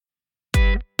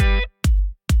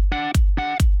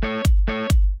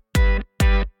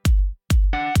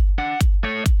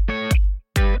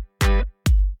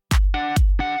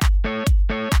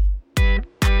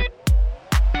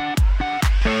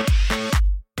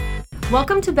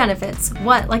Welcome to Benefits,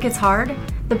 What, Like It's Hard?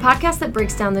 The podcast that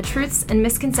breaks down the truths and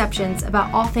misconceptions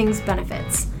about all things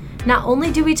benefits. Not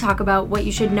only do we talk about what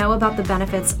you should know about the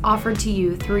benefits offered to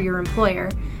you through your employer,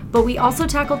 but we also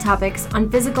tackle topics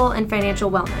on physical and financial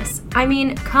wellness. I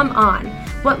mean, come on.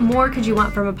 What more could you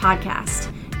want from a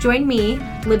podcast? Join me,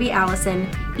 Libby Allison,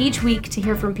 each week to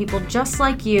hear from people just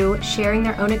like you sharing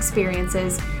their own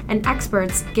experiences and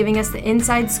experts giving us the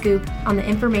inside scoop on the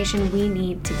information we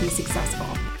need to be successful.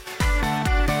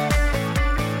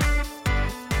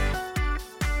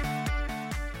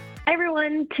 Hi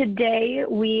everyone, today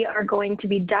we are going to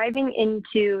be diving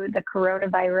into the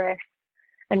coronavirus,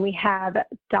 and we have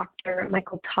Dr.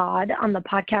 Michael Todd on the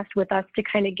podcast with us to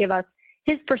kind of give us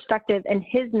his perspective and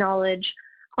his knowledge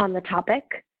on the topic.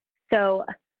 So,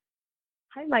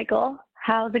 hi Michael,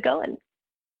 how's it going?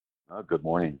 Good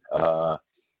morning.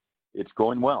 It's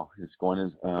going well. It's going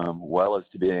as well as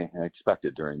to be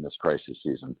expected during this crisis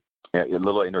season. A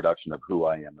little introduction of who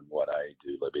I am and what I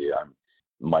do, Libby. I'm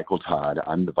Michael Todd.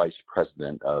 I'm the Vice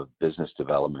President of Business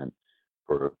Development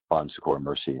for Bon Secours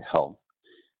Mercy Health.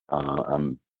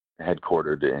 I'm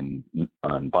headquartered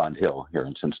on Bond Hill here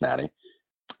in Cincinnati,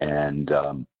 and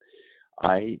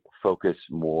I focus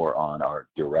more on our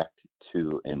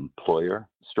direct-to-employer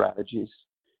strategies,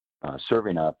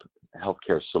 serving up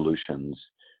healthcare solutions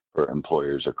for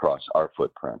employers across our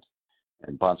footprint.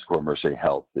 And Bon Secours Mercy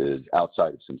Health is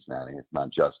outside of Cincinnati. It's not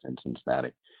just in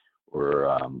Cincinnati. We're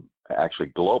actually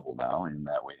global now in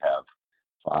that we have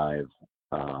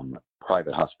 5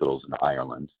 private hospitals in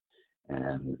Ireland,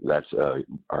 and that's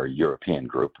our European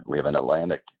group. We have an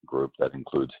Atlantic group that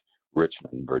includes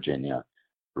Richmond, Virginia,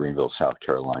 Greenville, South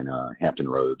Carolina, Hampton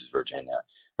Roads, Virginia,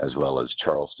 as well as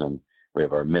Charleston. We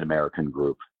have our Mid-American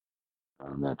group,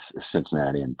 that's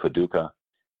Cincinnati and Paducah,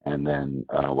 and then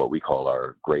what we call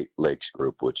our Great Lakes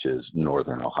group, which is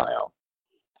Northern Ohio.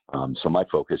 So my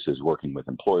focus is working with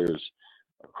employers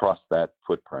across that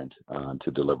footprint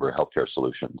to deliver healthcare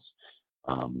solutions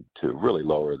to really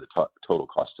lower the total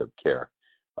cost of care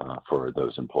for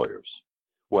those employers.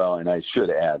 Well, and I should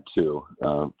add too,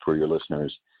 for your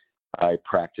listeners, I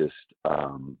practiced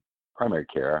primary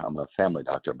care. I'm a family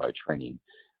doctor by training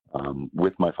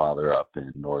with my father up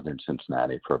in northern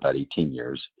Cincinnati for about 18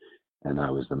 years. And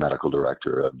I was the medical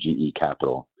director of GE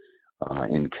Capital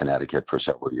in Connecticut for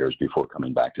several years before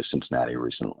coming back to Cincinnati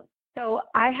recently. So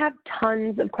I have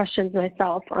tons of questions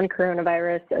myself on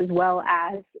coronavirus, as well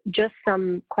as just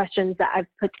some questions that I've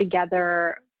put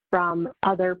together from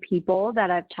other people that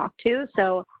I've talked to.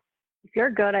 So if you're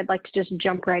good, I'd like to just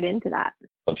jump right into that.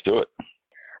 Let's do it.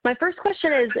 My first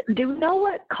question is, do you know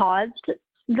what caused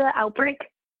the outbreak?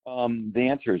 The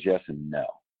answer is yes and no.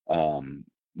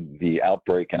 The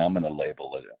outbreak, and I'm going to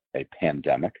label it a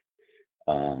pandemic.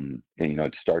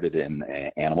 It started in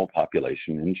an animal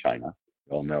population in China.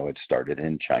 We all know it started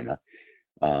in China.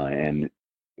 And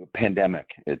the pandemic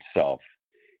itself,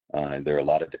 there are a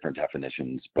lot of different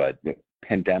definitions, but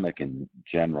pandemic in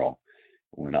general,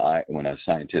 when a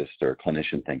scientist or a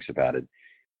clinician thinks about it,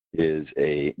 is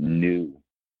a new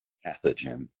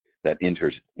pathogen that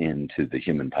enters into the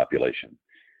human population.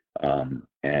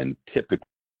 And typically,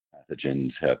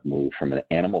 pathogens have moved from an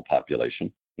animal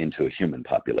population into a human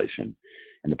population.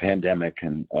 And the pandemic,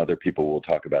 and other people will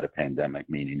talk about a pandemic,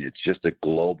 meaning it's just a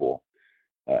global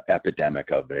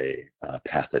epidemic of a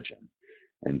pathogen.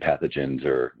 And pathogens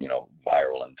are,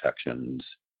 viral infections,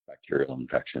 bacterial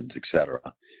infections, etc.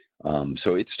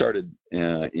 So it started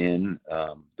in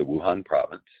the Wuhan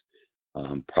province,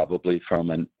 probably from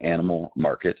an animal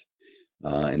market,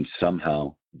 and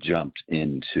somehow jumped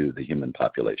into the human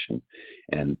population.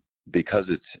 And because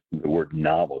it's the word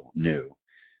novel, new,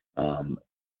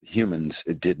 humans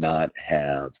did not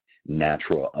have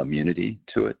natural immunity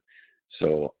to it.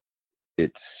 So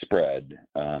it spread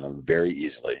very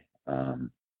easily.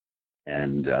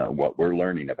 And what we're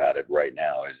learning about it right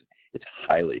now is it's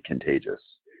highly contagious.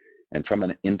 And from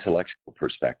an intellectual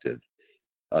perspective,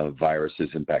 viruses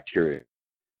and bacteria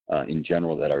in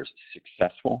general that are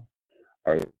successful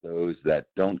are those that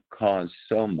don't cause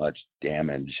so much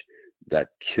damage that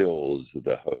kills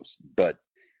the host, but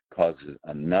causes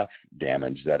enough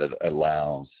damage that it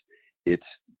allows its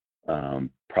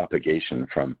propagation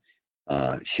from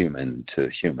human to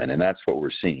human. And that's what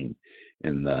we're seeing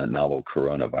in the novel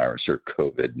coronavirus, or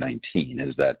COVID-19,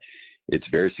 is that it's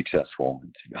very successful,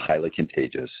 it's highly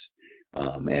contagious,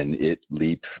 and it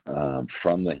leaped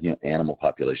from the animal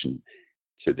population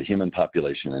to the human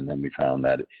population, and then we found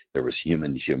that there was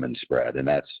human-human spread, and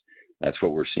that's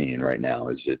what we're seeing right now.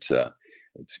 Is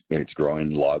it's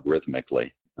growing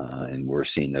logarithmically, and we're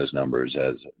seeing those numbers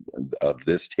as of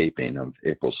this taping of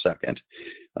April 2nd.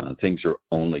 Things are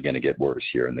only going to get worse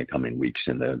here in the coming weeks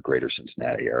in the greater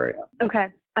Cincinnati area. Okay.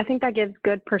 I think that gives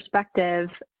good perspective.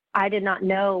 I did not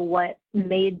know what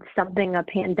made something a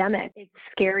pandemic. It's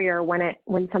scarier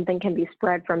when something can be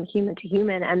spread from human to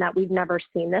human, and that we've never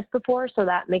seen this before. So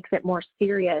that makes it more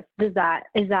serious.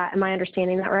 Am I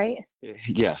understanding that right?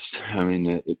 Yes. I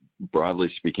mean, broadly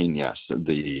speaking, yes.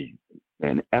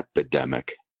 An epidemic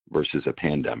versus a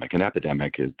pandemic. An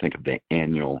epidemic is, think of the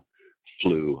annual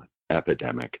flu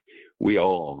epidemic. We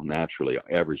all naturally,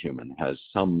 every human has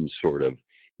some sort of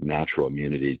natural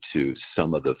immunity to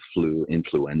some of the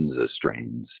influenza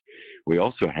strains. We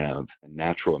also have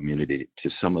natural immunity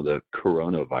to some of the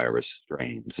coronavirus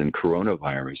strains. And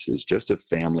coronavirus is just a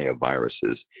family of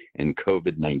viruses, and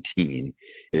COVID-19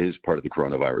 is part of the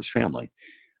coronavirus family.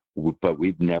 But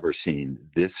we've never seen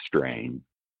this strain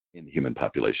in the human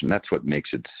population. That's what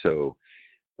makes it so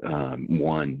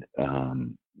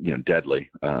deadly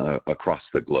across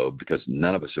the globe, because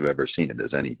none of us have ever seen it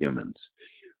as any humans.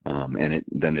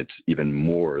 Then it's even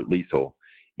more lethal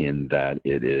in that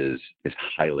it's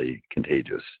highly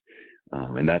contagious,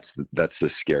 and that's the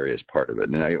scariest part of it.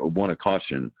 And I want to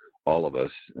caution all of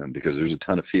us, because there's a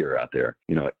ton of fear out there.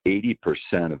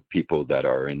 80% of people that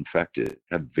are infected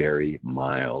have very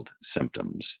mild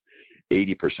symptoms.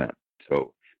 80%.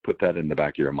 So put that in the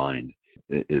back of your mind.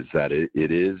 Is that it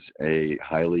is a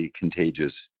highly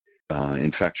contagious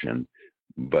infection,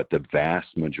 but the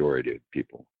vast majority of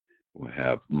people will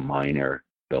have minor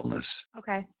illness.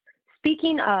 Okay.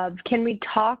 Speaking of, can we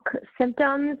talk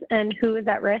symptoms and who is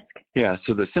at risk? Yeah,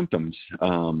 so the symptoms,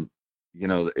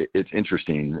 it's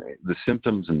interesting. The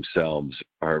symptoms themselves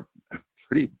are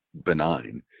pretty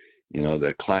benign.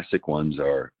 The classic ones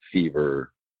are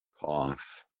fever, cough,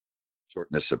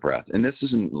 shortness of breath. And this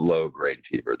isn't low-grade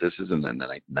fever. This isn't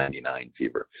a 99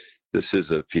 fever. This is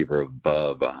a fever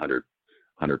above 100,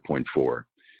 100.4.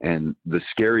 And the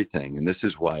scary thing, and this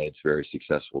is why it's very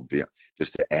successful,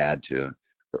 just to add to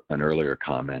an earlier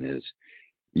comment, is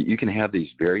you can have these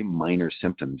very minor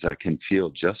symptoms that can feel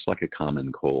just like a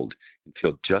common cold, and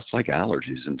feel just like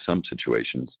allergies in some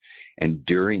situations. And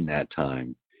during that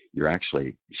time, you're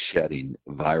actually shedding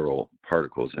viral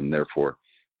particles and therefore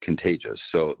contagious.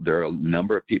 So there are a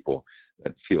number of people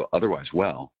that feel otherwise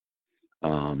well,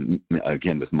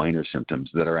 again, with minor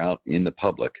symptoms, that are out in the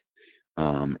public,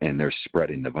 and they're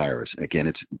spreading the virus. Again,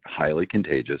 it's highly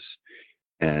contagious,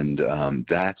 and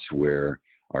that's where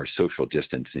our social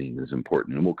distancing is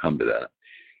important, and we'll come to that.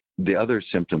 The other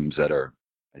symptoms that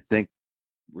I think,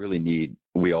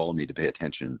 we all need to pay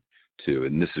attention to,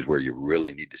 and this is where you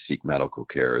really need to seek medical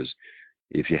care, is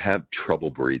if you have trouble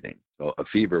breathing. So a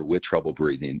fever with trouble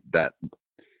breathing, that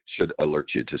should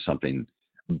alert you to something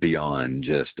beyond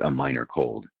just a minor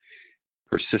cold.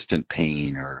 Persistent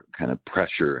pain or kind of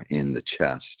pressure in the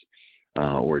chest,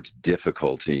 or it's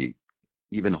difficulty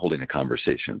even holding a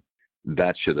conversation,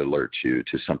 that should alert you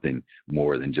to something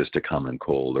more than just a common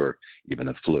cold or even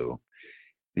a flu.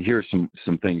 Here are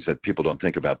some things that people don't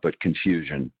think about, but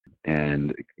confusion.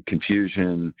 And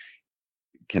confusion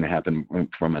can happen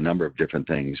from a number of different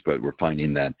things, but we're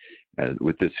finding that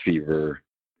with this fever,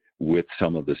 with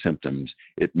some of the symptoms,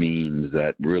 it means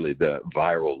that really the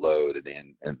viral load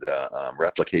and the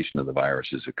replication of the virus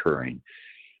is occurring.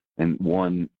 And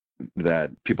one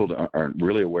that people aren't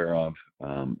really aware of,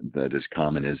 that is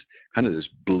common, is kind of this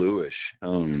bluish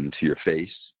tone to your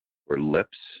face or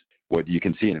lips. What you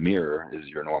can see in a mirror is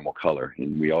your normal color,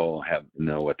 and we all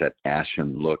know what that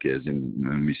ashen look is. And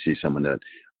when we see someone that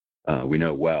we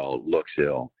know well looks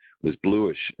ill, this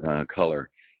bluish color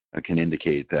can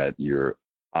indicate that your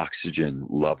oxygen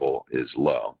level is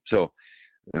low. So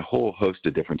a whole host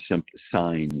of different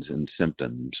signs and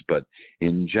symptoms, but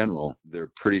in general,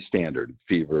 they're pretty standard: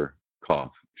 fever,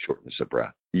 cough, shortness of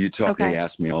breath. You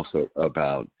asked me also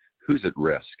about who's at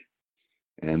risk.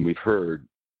 And we've heard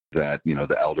that,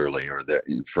 the elderly or the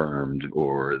infirmed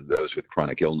or those with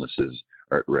chronic illnesses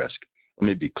are at risk. Let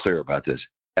me be clear about this.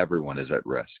 Everyone is at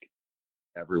risk.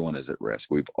 Everyone is at risk.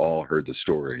 We've all heard the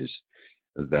stories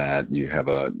that you have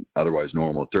a otherwise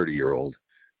normal 30-year-old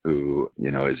who,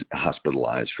 is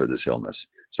hospitalized for this illness.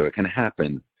 So it can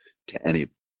happen to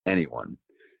anyone.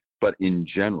 But in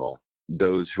general,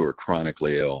 those who are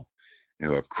chronically ill,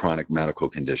 who have chronic medical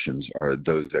conditions, are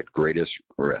those at greatest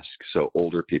risk. So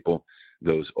older people,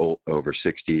 those over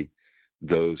 60,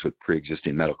 those with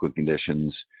pre-existing medical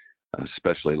conditions,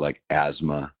 especially like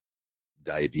asthma,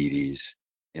 diabetes,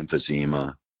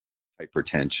 emphysema,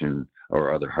 hypertension,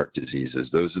 or other heart diseases.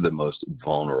 Those are the most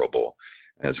vulnerable,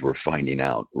 as we're finding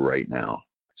out right now.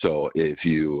 So if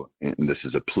you, and this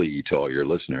is a plea to all your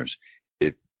listeners,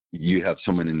 if you have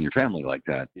someone in your family like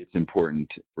that, it's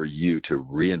important for you to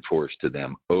reinforce to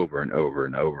them over and over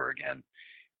and over again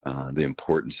the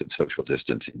importance of social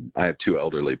distancing. I have two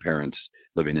elderly parents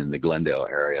living in the Glendale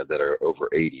area that are over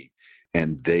 80,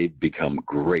 and they've become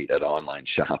great at online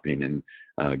shopping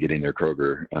and getting their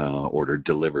Kroger order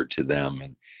delivered to them.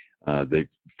 And they've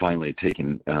finally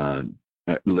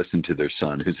listened to their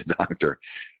son, who's a doctor,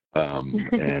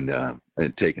 and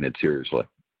taken it seriously.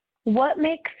 What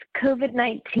makes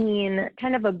COVID-19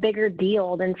 kind of a bigger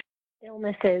deal than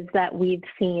illnesses that we've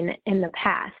seen in the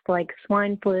past, like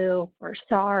swine flu or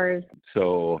SARS?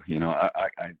 So,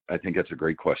 I think that's a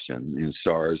great question.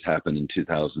 SARS happened in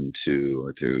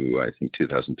 2002 to, I think,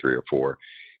 2003 or 4.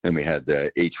 Then we had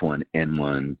the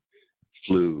H1N1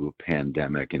 flu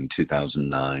pandemic in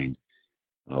 2009.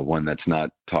 One that's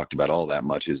not talked about all that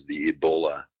much is the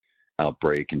Ebola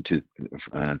outbreak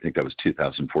I think that was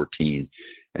 2014.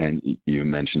 And you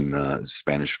mentioned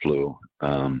Spanish flu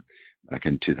back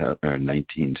in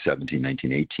 1917,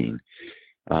 1918.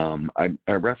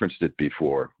 I referenced it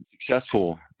before.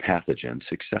 Successful pathogens,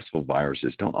 successful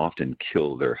viruses don't often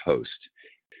kill their host.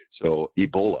 So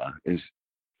Ebola is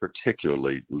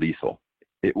particularly lethal.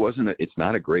 It's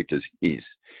not a great disease.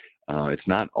 It's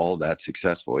not all that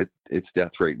successful. Its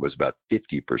death rate was about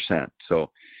 50%.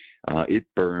 So it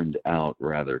burned out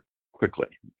rather quickly.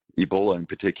 Ebola in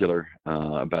particular,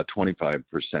 about 25%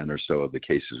 or so of the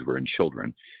cases were in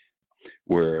children,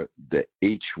 where the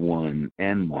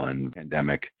H1N1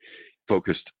 pandemic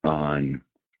focused on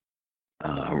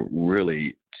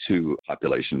really two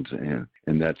populations,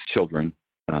 and that's children.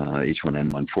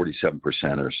 H1N1,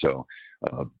 47% or so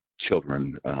of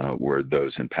children were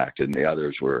those impacted, and the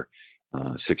others were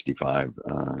 65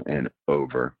 and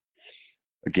over.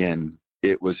 Again,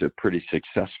 it was a pretty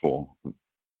successful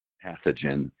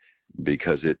pathogen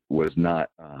because it was not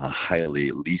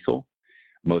highly lethal.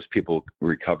 Most people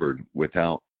recovered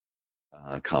without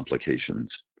complications.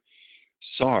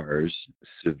 SARS,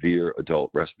 severe adult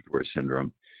respiratory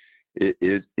syndrome,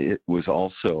 it was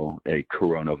also a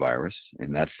coronavirus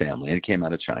in that family. And it came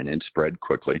out of China and spread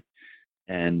quickly.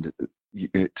 And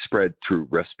it spread through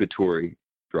respiratory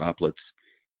droplets.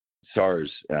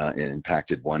 SARS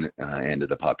impacted one end of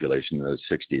the population, those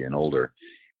 60 and older,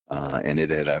 and it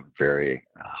had a very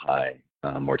high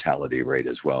mortality rate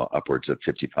as well, upwards of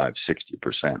 55,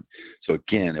 60%. So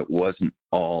again, it wasn't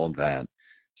all that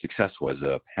successful as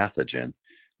a pathogen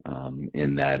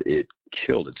in that it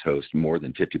killed its host more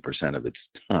than 50% of its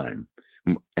time.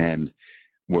 And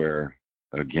where,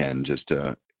 again, just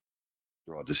to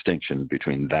draw a distinction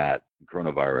between that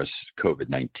coronavirus,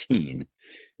 COVID-19,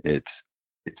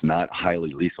 it's not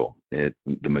highly lethal. The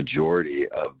majority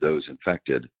of those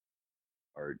infected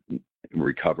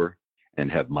recover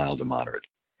and have mild to moderate.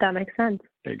 That makes sense.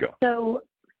 There you go. So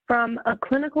from a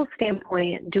clinical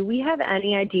standpoint, do we have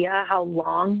any idea how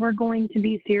long we're going to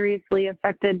be seriously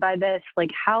affected by this? Like,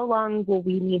 how long will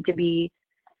we need to be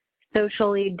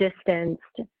socially distanced?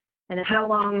 And how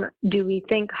long do we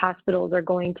think hospitals are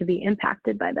going to be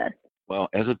impacted by this? Well,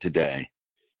 as of today,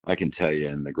 I can tell you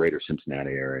in the greater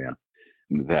Cincinnati area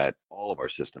that all of our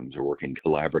systems are working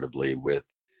collaboratively with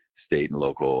state and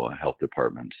local health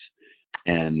departments.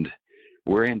 And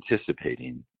we're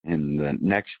anticipating in the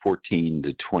next 14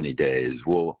 to 20 days,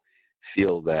 we'll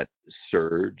feel that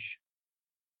surge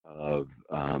of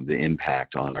the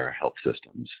impact on our health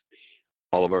systems.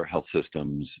 All of our health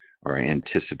systems are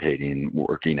anticipating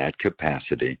working at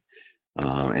capacity,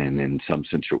 and in some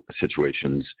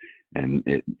situations, and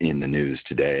in the news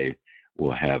today,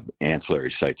 we'll have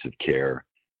ancillary sites of care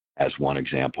as one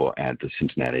example at the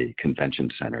Cincinnati Convention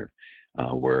Center,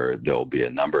 where there'll be a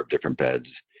number of different beds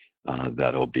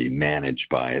that'll be managed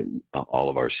by all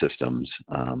of our systems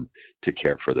to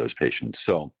care for those patients.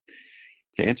 So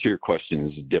to answer your question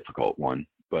is a difficult one,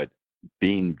 but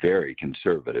being very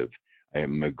conservative, I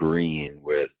am agreeing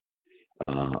with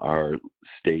our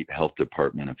state health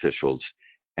department officials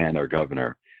and our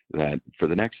governor that for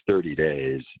the next 30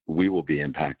 days, we will be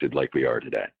impacted like we are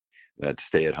today. That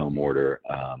stay-at-home order,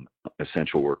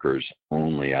 essential workers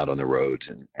only out on the roads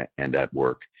and at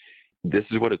work. This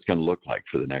is what it's going to look like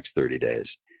for the next 30 days.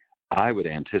 I would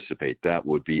anticipate that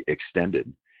would be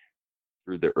extended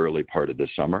through the early part of the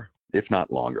summer, if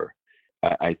not longer.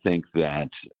 I think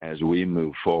that as we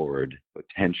move forward,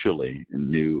 potentially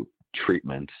new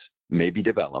treatments may be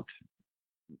developed,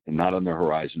 not on the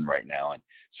horizon right now, and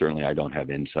certainly I don't have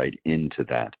insight into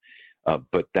that.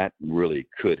 But that really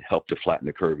could help to flatten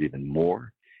the curve even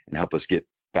more and help us get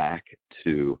back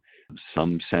to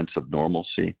some sense of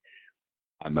normalcy.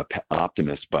 I'm an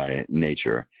optimist by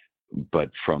nature,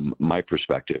 But from my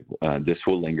perspective, this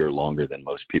will linger longer than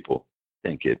most people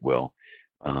think it will,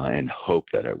 and hope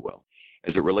that it will.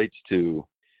 As it relates to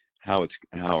how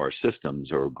our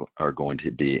systems are going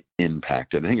to be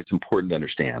impacted, I think it's important to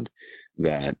understand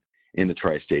that in the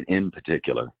tri-state in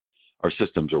particular, our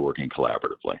systems are working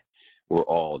collaboratively. We're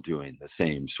all doing the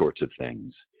same sorts of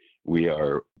things. We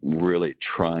are really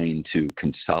trying to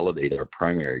consolidate our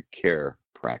primary care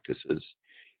practices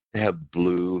to have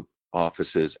blue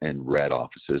offices and red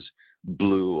offices.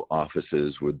 Blue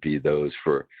offices would be those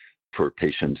for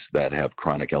patients that have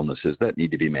chronic illnesses that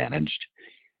need to be managed,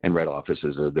 and red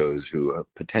offices are those who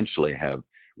potentially have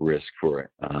risk for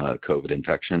COVID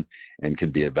infection and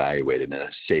could be evaluated in a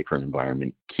safer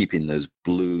environment, keeping those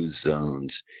blue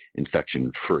zones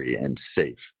infection-free and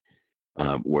safe,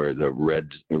 where the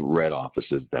red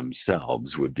offices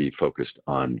themselves would be focused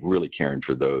on really caring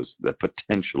for those that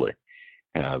potentially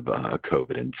have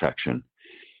COVID infection.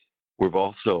 We've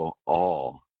also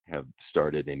all have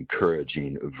started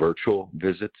encouraging virtual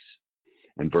visits,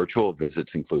 and virtual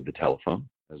visits include the telephone,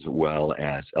 as well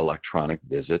as electronic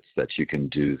visits that you can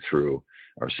do through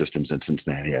our systems in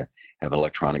Cincinnati. I have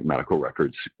electronic medical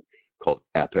records called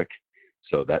Epic,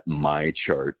 so that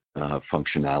MyChart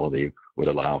functionality would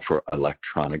allow for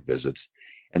electronic visits.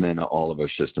 And then all of our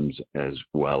systems as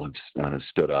well have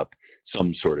stood up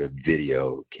some sort of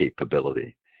video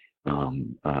capability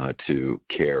to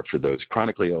care for those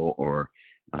chronically ill or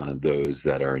those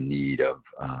that are in need of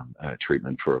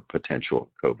treatment for potential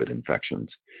COVID infections.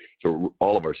 So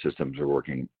all of our systems are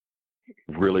working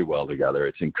really well together.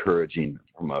 It's encouraging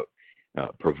from a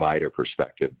provider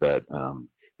perspective that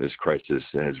this crisis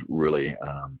has really,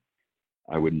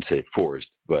 I wouldn't say forced,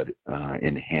 but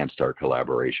enhanced our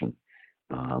collaboration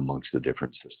amongst the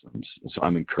different systems. So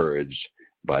I'm encouraged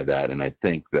by that, and I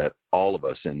think that all of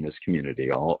us in this community,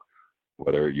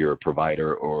 whether you're a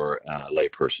provider or a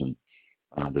layperson,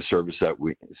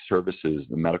 the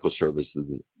medical services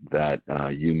that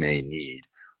you may need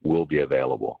will be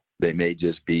available. They may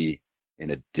just be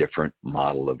in a different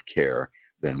model of care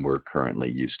than we're currently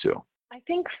used to. I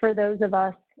think for those of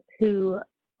us who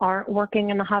aren't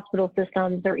working in the hospital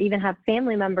systems or even have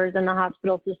family members in the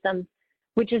hospital systems,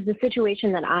 which is the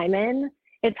situation that I'm in,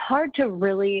 it's hard to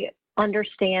really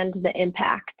understand the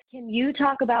impact. Can you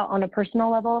talk about on a personal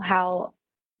level how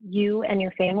you and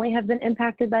your family have been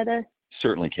impacted by this?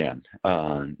 Certainly can.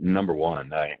 Number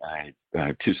one, I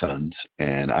have two sons,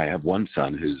 and I have one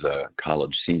son who's a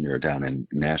college senior down in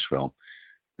Nashville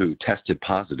who tested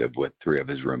positive with three of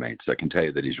his roommates. I can tell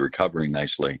you that he's recovering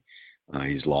nicely.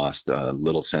 He's lost a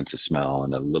little sense of smell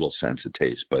and a little sense of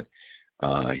taste, but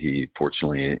he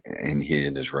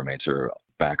and his roommates are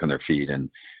back on their feet and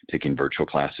taking virtual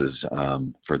classes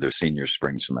for their senior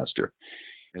spring semester.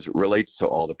 As it relates to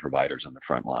all the providers on the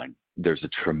front line, there's a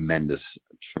tremendous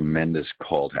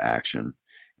call to action,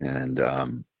 and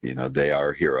they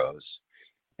are heroes.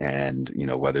 And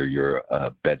whether you're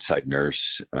a bedside nurse,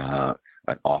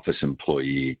 an office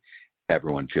employee,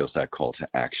 everyone feels that call to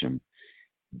action.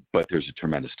 But there's a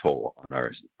tremendous toll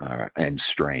on our and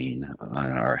strain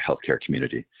on our healthcare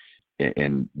community,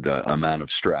 and the amount of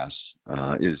stress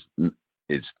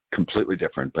is completely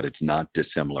different, but it's not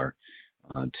dissimilar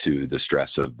to the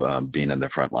stress of being in the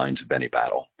front lines of any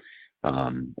battle.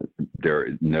 There,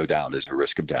 no doubt, is a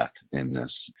risk of death in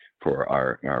this for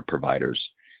our providers.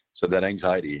 So that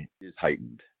anxiety is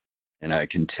heightened. And I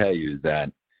can tell you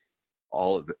that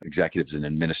all of the executives and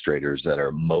administrators that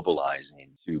are mobilizing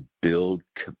to build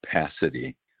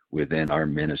capacity within our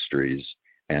ministries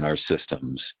and our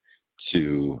systems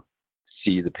to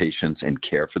see the patients and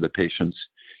care for the patients,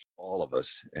 all of us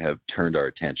have turned our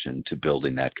attention to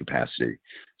building that capacity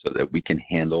so that we can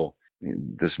handle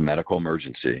this medical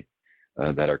emergency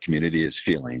that our community is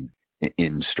feeling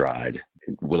in stride.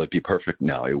 Will it be perfect?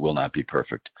 No, it will not be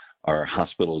perfect. Our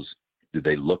hospitals, do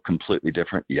they look completely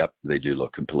different? Yep, they do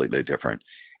look completely different.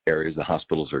 Areas of the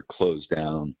hospitals are closed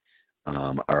down.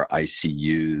 Our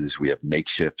ICUs, we have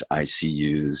makeshift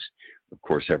ICUs. Of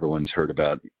course, everyone's heard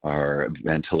about our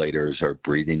ventilators, our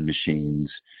breathing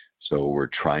machines. So we're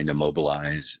trying to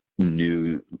mobilize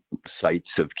new sites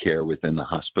of care within the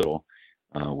hospital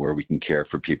where we can care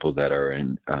for people that are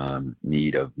in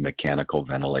need of mechanical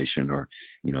ventilation or,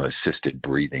 assisted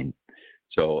breathing.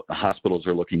 So the hospitals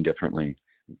are looking differently.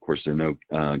 Of course, there are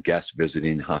no guests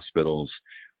visiting hospitals.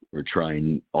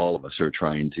 All of us are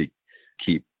trying to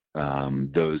keep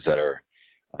those that are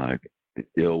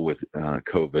ill with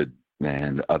COVID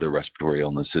and other respiratory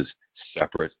illnesses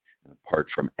separate, apart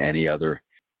from any other,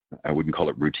 I wouldn't call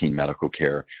it routine medical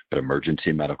care, but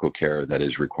emergency medical care that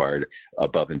is required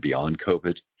above and beyond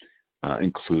COVID.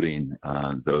 including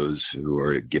those who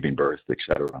are giving birth, et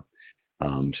cetera.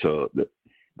 So the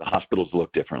hospitals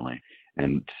look differently.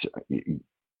 And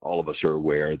all of us are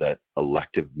aware that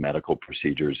elective medical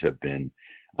procedures have been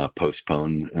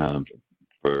postponed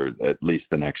for at least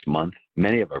the next month.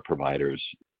 Many of our providers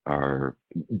are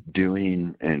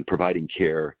doing and providing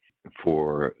care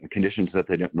for conditions that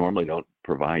they normally don't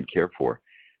provide care for.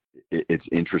 It's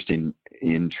interesting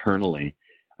internally.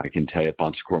 I can tell you at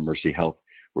Bon Secours Mercy Health,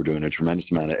 we're doing a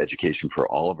tremendous amount of education for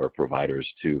all of our providers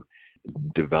to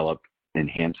develop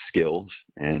enhanced skills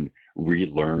and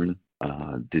relearn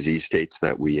disease states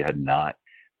that we had not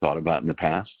thought about in the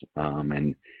past.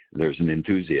 And there's an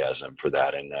enthusiasm for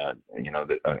that. And,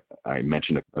 I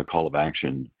mentioned a call of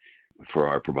action for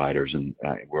our providers, and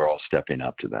we're all stepping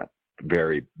up to that.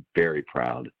 Very, very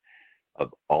proud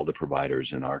of all the providers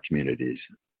in our communities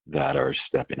that are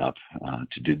stepping up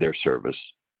to do their service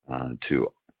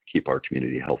to keep our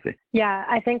community healthy. Yeah,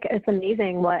 I think it's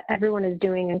amazing what everyone is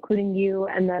doing, including you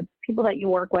and the people that you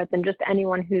work with and just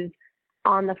anyone who's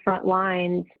on the front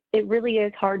lines. It really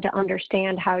is hard to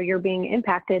understand how you're being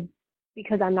impacted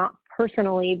because I'm not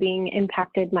personally being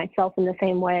impacted myself in the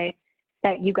same way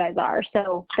that you guys are.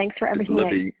 So thanks for everything.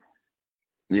 Libby,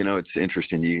 it's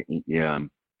interesting. You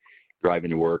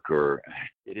driving to work, or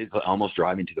it is almost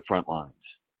driving to the front lines.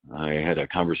 I had a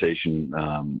conversation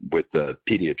with the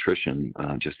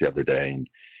pediatrician just the other day, and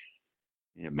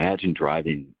imagine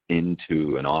driving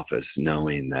into an office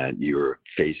knowing that you're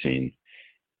facing,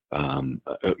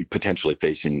 potentially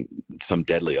facing some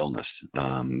deadly illness,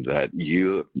 that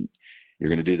you're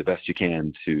going to do the best you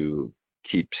can to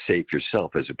keep safe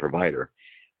yourself as a provider.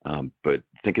 But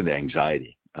think of the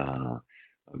anxiety of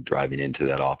driving into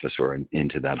that office or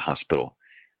into that hospital.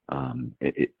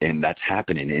 And that's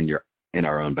happening in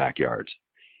our own backyards.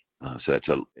 So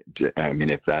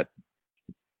if that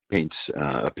paints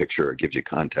a picture or gives you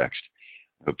context,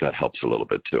 I hope that helps a little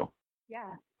bit too. Yeah,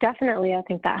 definitely. I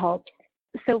think that helps.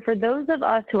 So for those of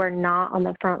us who are not on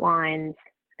the front lines,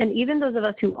 and even those of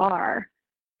us who are,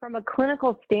 from a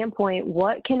clinical standpoint,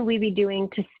 what can we be doing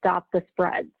to stop the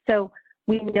spread? So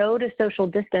we know to social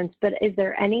distance, but is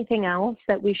there anything else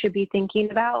that we should be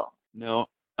thinking about? No,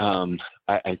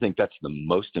 I think that's the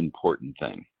most important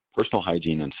thing. Personal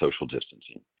hygiene and social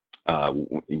distancing.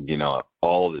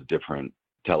 All the different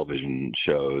television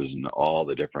shows and all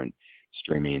the different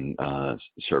streaming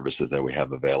services that we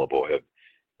have available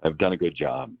have done a good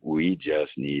job. We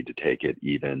just need to take it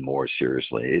even more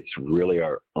seriously. It's really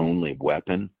our only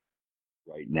weapon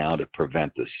right now to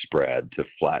prevent the spread, to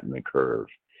flatten the curve.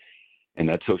 And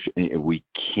that's we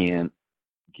can't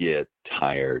get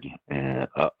tired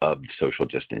of social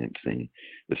distancing.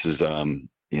 This is,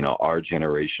 our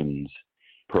generation's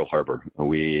Pearl Harbor.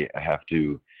 We have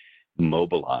to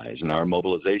mobilize, and our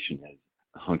mobilization is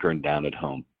hunkering down at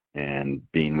home and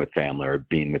being with family or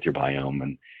being with your biome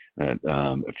and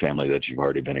a family that you've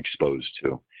already been exposed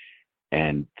to.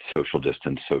 And social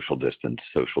distance.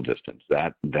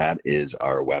 That is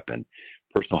our weapon.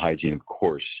 Personal hygiene, of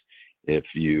course. If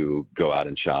you go out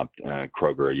and shop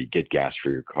Kroger, you get gas for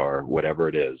your car, whatever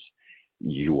it is,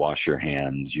 you wash your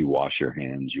hands,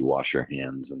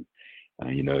 and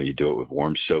you do it with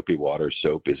warm soapy water.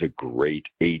 Soap is a great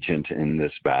agent in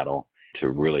this battle to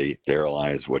really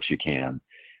sterilize what you can.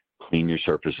 Clean your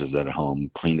surfaces at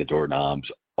home, clean the doorknobs.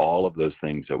 All of those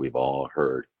things that we've all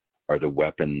heard are the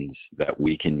weapons that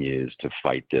we can use to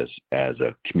fight this as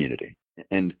a community.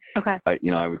 And okay. I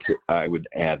would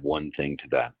add one thing to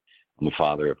that. I'm a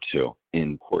father of two.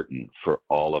 Important for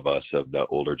all of us of the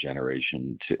older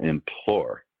generation to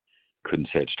implore, couldn't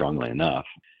say it strongly enough,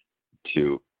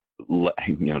 to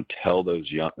tell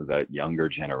that younger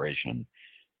generation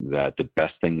that the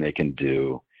best thing they can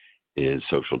do is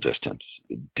social distance.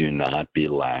 Do not be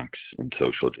lax in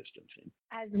social distancing.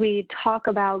 As we talk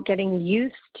about getting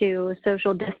used to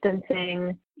social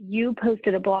distancing, you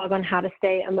posted a blog on how to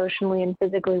stay emotionally and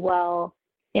physically well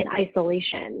in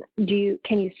isolation.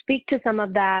 Can you speak to some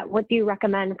of that? What do you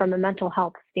recommend from a mental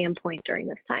health standpoint during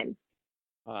this time?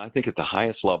 I think at the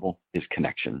highest level is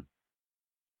connection.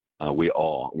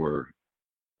 We're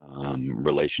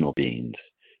relational beings.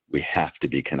 We have to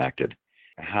be connected.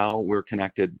 How we're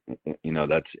connected,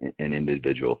 that's an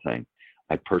individual thing.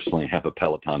 I personally have a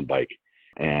Peloton bike,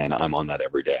 and I'm on that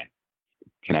every day.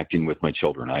 Connecting with my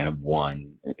children. I have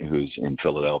one who's in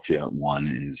Philadelphia,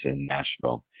 one is in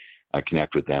Nashville. I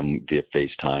connect with them via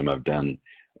FaceTime. I've done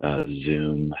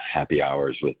Zoom happy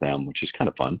hours with them, which is kind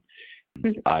of fun.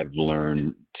 Mm-hmm. I've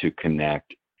learned to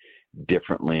connect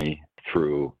differently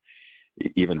through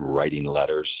even writing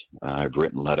letters. I've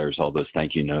written letters, all those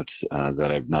thank you notes that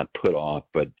I've not put off,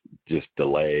 but just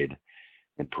delayed.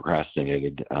 and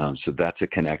procrastinated. So that's a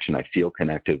connection. I feel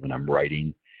connected when I'm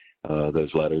writing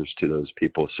those letters to those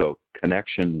people. So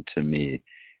connection to me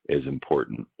is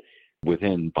important.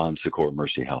 Within Bon Secours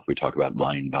Mercy Health, we talk about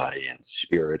mind, body, and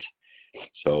spirit.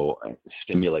 So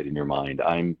stimulating your mind.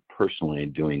 I'm personally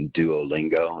doing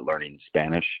Duolingo, learning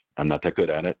Spanish. I'm not that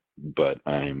good at it, but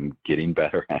I'm getting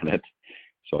better at it.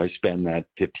 So I spend that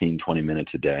 15, 20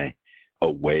 minutes a day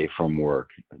away from work,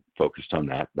 focused on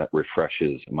that. That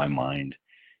refreshes my mind.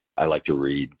 I like to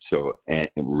read, so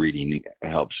reading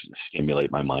helps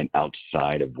stimulate my mind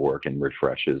outside of work and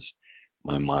refreshes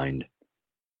my mind.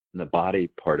 The body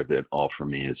part of it all for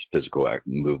me is physical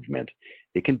movement.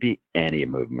 It can be any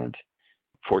movement.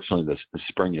 Fortunately, the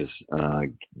spring is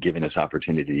giving us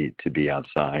opportunity to be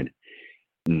outside.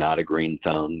 Not a green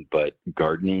thumb, but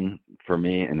gardening for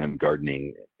me, and then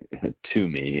gardening to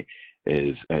me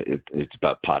is it's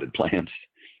about potted plants.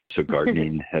 So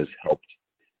gardening has helped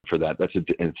for that.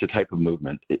 It's a type of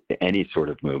movement. Any sort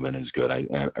of movement is good.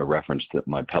 I referenced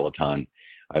my Peloton.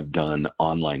 I've done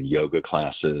online yoga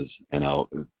classes, and I'll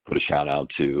put a shout out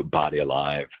to Body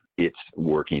Alive. It's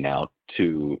working out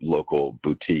to local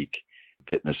boutique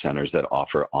fitness centers that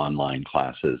offer online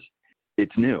classes.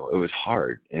 It's new. It was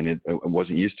hard, and I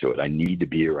wasn't used to it. I need to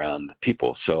be around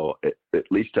people. So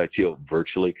at least I feel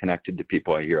virtually connected to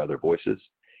people. I hear other voices.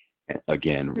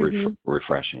 Again,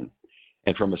 refreshing.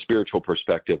 And from a spiritual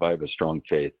perspective, I have a strong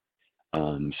faith.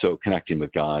 So connecting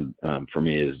with God for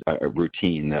me is a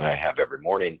routine that I have every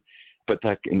morning, but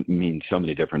that can mean so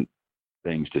many different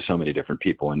things to so many different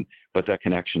people. But that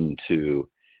connection to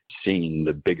seeing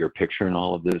the bigger picture in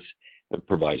all of this, it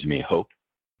provides me hope.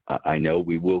 I know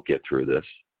we will get through this.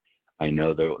 I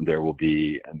know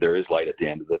there is light at the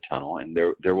end of the tunnel, and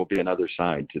there will be another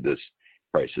side to this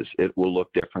crisis. It will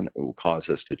look different. It will cause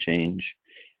us to change.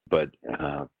 But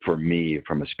for me,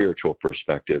 from a spiritual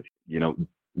perspective,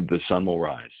 the sun will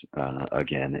rise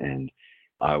again, and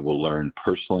I will learn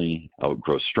personally. I will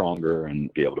grow stronger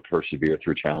and be able to persevere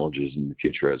through challenges in the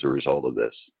future as a result of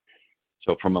this.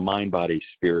 So from a mind, body,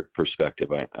 spirit perspective,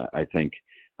 I think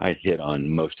I hit on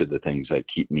most of the things that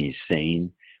keep me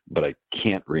sane, but I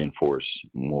can't reinforce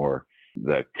more.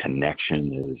 The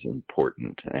connection is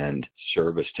important, and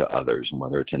service to others,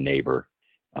 whether it's a neighbor,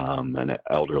 an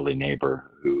elderly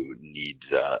neighbor who needs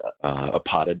a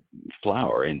potted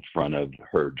flower in front of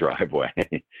her driveway,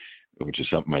 which is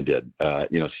something I did.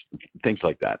 Things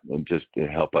like that, just to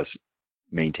help us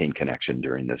maintain connection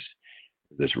during this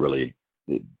really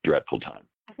dreadful time.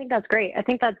 I think that's great. I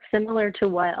think that's similar to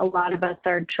what a lot of us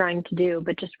are trying to do,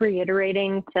 but just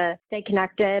reiterating to stay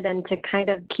connected and to kind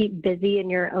of keep busy in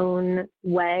your own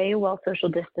way while social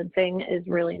distancing is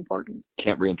really important.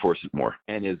 Can't reinforce it more.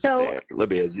 And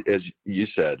Libby, as you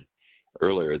said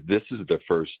earlier, this is the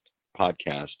first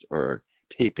podcast or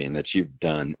taping that you've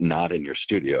done not in your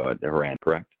studio at Horan,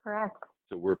 correct? Correct.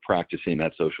 So we're practicing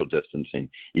that social distancing,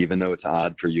 even though it's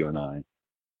odd for you and I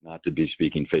not to be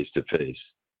speaking face to face.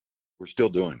 We're still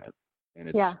doing it, and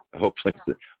it's hopefully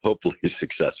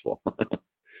successful.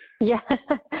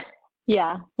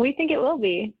 Yeah, we think it will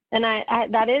be, and I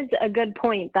that is a good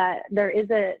point. That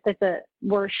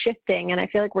we're shifting, and I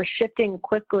feel like we're shifting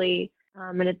quickly.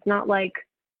 And it's not like,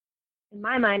 in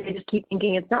my mind, I just keep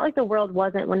thinking it's not like the world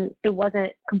wasn't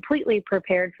completely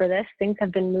prepared for this. Things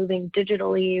have been moving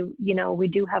digitally. We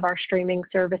do have our streaming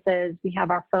services, we have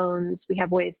our phones, we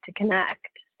have ways to connect.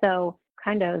 So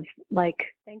kind of like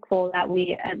thankful that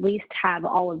we at least have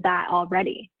all of that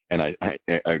already. And I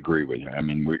agree with you. I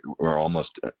mean, we're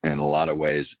almost, in a lot of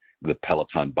ways, the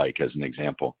Peloton bike as an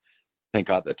example. Thank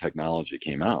God that technology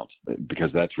came out,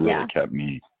 because that's really kept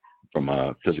me, from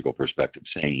a physical perspective,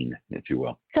 sane, if you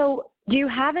will. So do you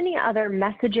have any other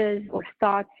messages or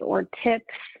thoughts or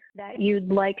tips that you'd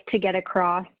like to get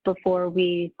across before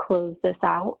we close this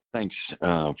out? Thanks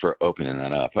for opening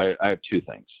that up. I have two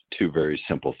very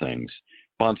simple things.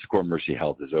 Bon Secours Mercy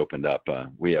Health has opened up.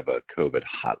 We have a COVID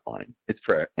hotline. It's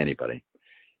for anybody.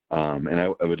 And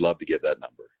I would love to get that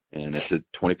number. And it's a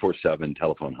 24/7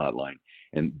 telephone hotline.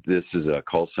 And this is a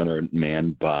call center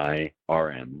manned by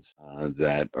RNs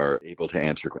that are able to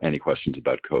answer any questions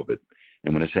about COVID.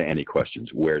 And when I say any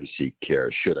questions, where to seek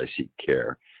care, should I seek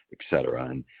care, et cetera.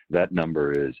 And that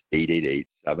number is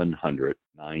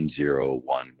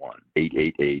 888-700-9011,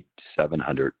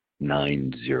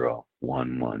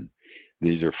 888-700-9011.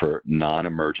 These are for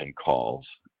non-emergent calls.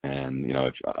 And,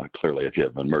 clearly if you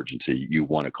have an emergency, you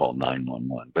want to call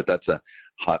 911. But that's a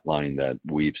hotline that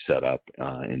we've set up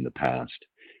in the past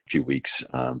few weeks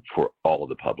for all of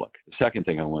the public. The second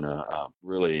thing I want to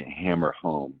really hammer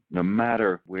home, no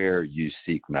matter where you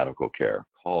seek medical care,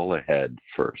 call ahead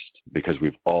first, because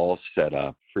we've all set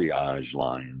up triage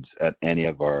lines at any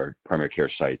of our primary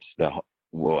care sites that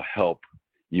will help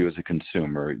you as a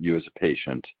consumer, you as a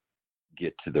patient,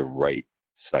 get to the right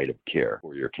site of care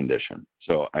for your condition.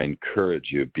 So I encourage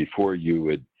you, before you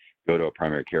would go to a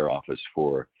primary care office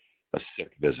for a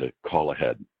sick visit, call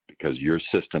ahead, because your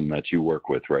system that you work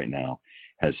with right now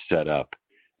has set up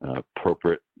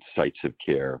appropriate sites of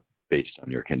care based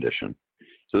on your condition.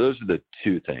 So those are the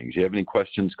two things. You have any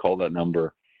questions, call that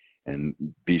number, and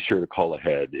be sure to call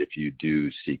ahead if you do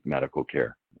seek medical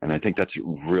care. And I think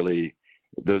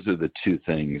those are the two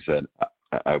things that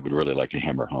I would really like to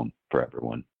hammer home for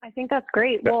everyone. I think that's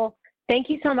great. Well, thank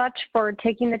you so much for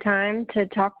taking the time to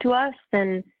talk to us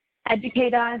and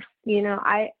educate us. You know,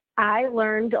 I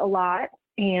learned a lot,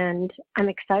 and I'm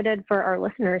excited for our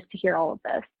listeners to hear all of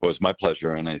this. Well, it's my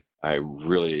pleasure, and I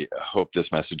really hope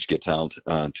this message gets out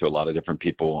to a lot of different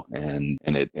people. And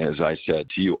it, as I said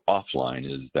to you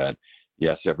offline, is that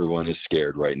yes, everyone is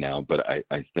scared right now, but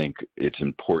I think it's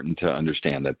important to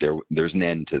understand that there's an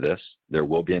end to this. There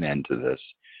will be an end to this,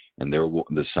 and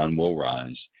the sun will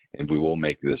rise, and we'll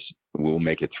make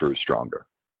it through stronger.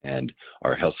 And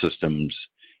our health systems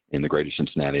in the greater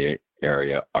Cincinnati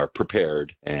area are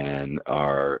prepared and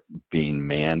are being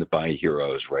manned by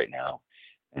heroes right now.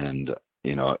 And,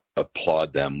 you know,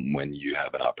 applaud them when you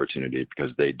have an opportunity,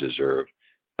 because they deserve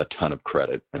a ton of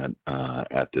credit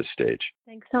at this stage.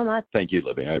 Thanks so much. Thank you,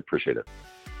 Libby. I appreciate it.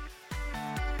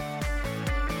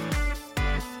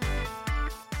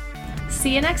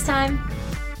 See you next time.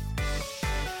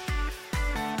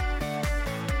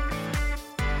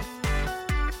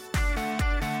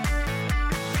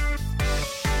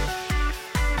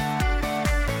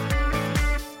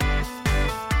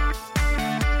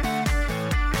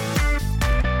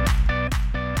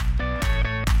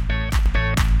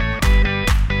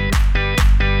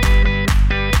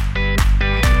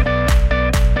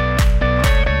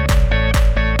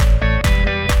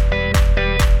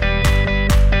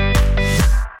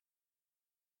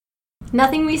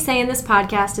 Nothing we say in this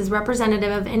podcast is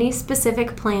representative of any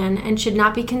specific plan and should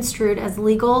not be construed as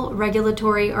legal,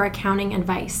 regulatory, or accounting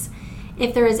advice.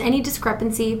 If there is any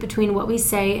discrepancy between what we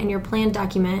say and your plan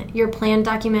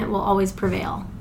document will always prevail.